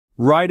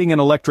Riding an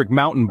electric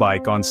mountain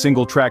bike on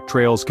single-track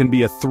trails can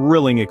be a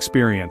thrilling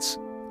experience.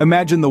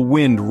 Imagine the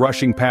wind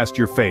rushing past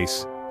your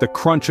face, the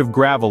crunch of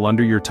gravel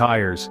under your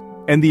tires,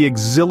 and the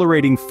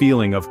exhilarating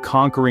feeling of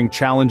conquering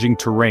challenging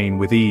terrain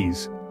with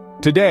ease.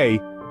 Today,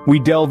 we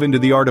delve into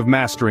the art of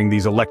mastering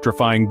these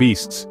electrifying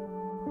beasts.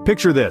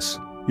 Picture this: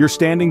 you're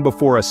standing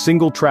before a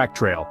single-track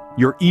trail,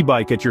 your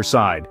e-bike at your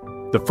side.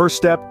 The first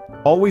step: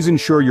 always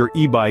ensure your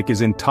e-bike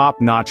is in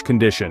top-notch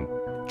condition.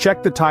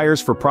 Check the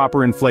tires for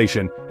proper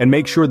inflation and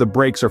make sure the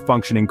brakes are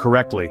functioning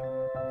correctly.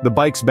 The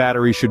bike's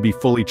battery should be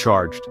fully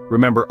charged.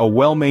 Remember, a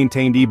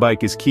well-maintained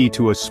e-bike is key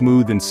to a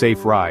smooth and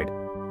safe ride.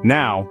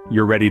 Now,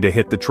 you're ready to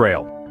hit the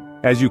trail.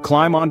 As you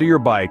climb onto your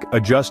bike,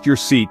 adjust your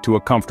seat to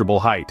a comfortable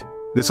height.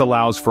 This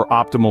allows for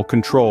optimal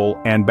control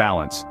and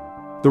balance.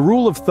 The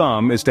rule of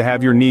thumb is to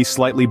have your knee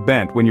slightly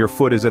bent when your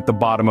foot is at the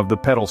bottom of the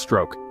pedal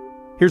stroke.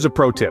 Here's a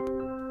pro tip: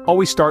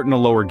 always start in a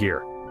lower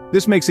gear.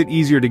 This makes it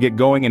easier to get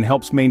going and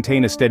helps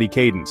maintain a steady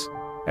cadence.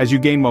 As you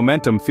gain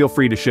momentum, feel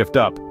free to shift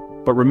up.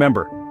 But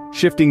remember,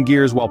 shifting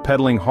gears while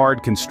pedaling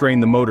hard can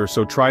strain the motor,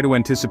 so try to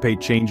anticipate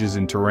changes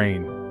in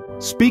terrain.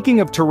 Speaking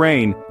of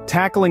terrain,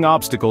 tackling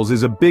obstacles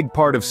is a big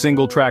part of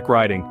single-track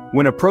riding.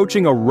 When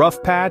approaching a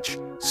rough patch,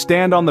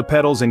 stand on the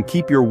pedals and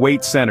keep your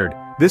weight centered.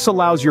 This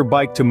allows your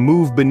bike to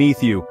move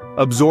beneath you,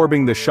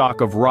 absorbing the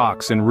shock of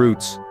rocks and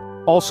roots.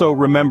 Also,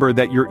 remember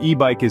that your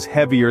e-bike is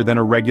heavier than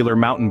a regular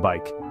mountain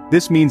bike.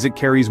 This means it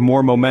carries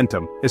more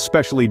momentum,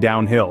 especially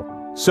downhill.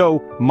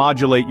 So,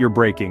 modulate your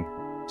braking.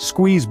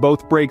 Squeeze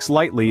both brakes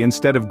lightly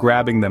instead of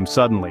grabbing them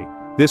suddenly.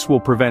 This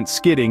will prevent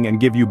skidding and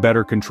give you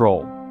better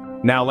control.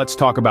 Now let's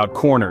talk about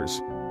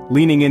corners.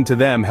 Leaning into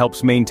them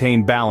helps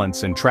maintain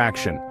balance and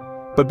traction.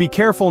 But be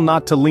careful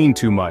not to lean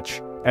too much,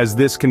 as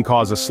this can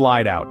cause a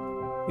slide out.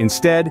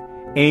 Instead,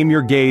 aim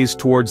your gaze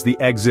towards the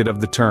exit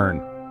of the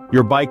turn.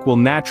 Your bike will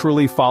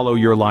naturally follow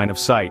your line of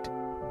sight.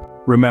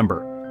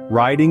 Remember,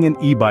 riding an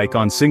e-bike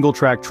on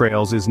single-track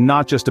trails is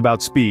not just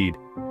about speed,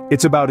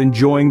 it's about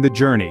enjoying the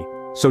journey.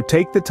 So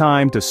take the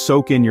time to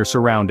soak in your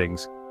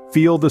surroundings.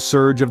 Feel the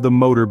surge of the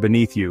motor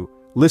beneath you,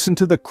 listen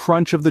to the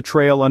crunch of the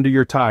trail under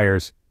your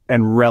tires,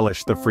 and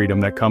relish the freedom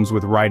that comes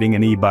with riding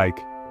an e-bike.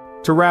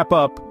 To wrap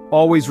up,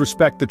 always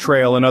respect the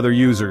trail and other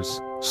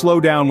users. Slow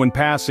down when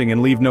passing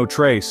and leave no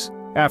trace.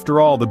 After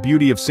all, the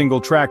beauty of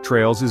single-track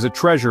trails is a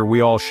treasure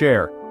we all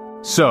share.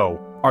 So,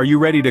 are you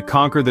ready to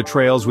conquer the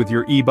trails with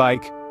your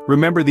e-bike?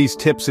 Remember these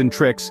tips and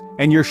tricks,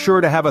 and you're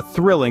sure to have a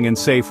thrilling and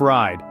safe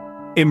ride.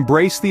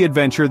 Embrace the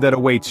adventure that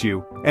awaits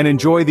you, and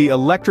enjoy the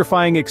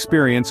electrifying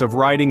experience of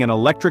riding an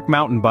electric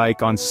mountain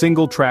bike on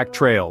single-track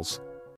trails.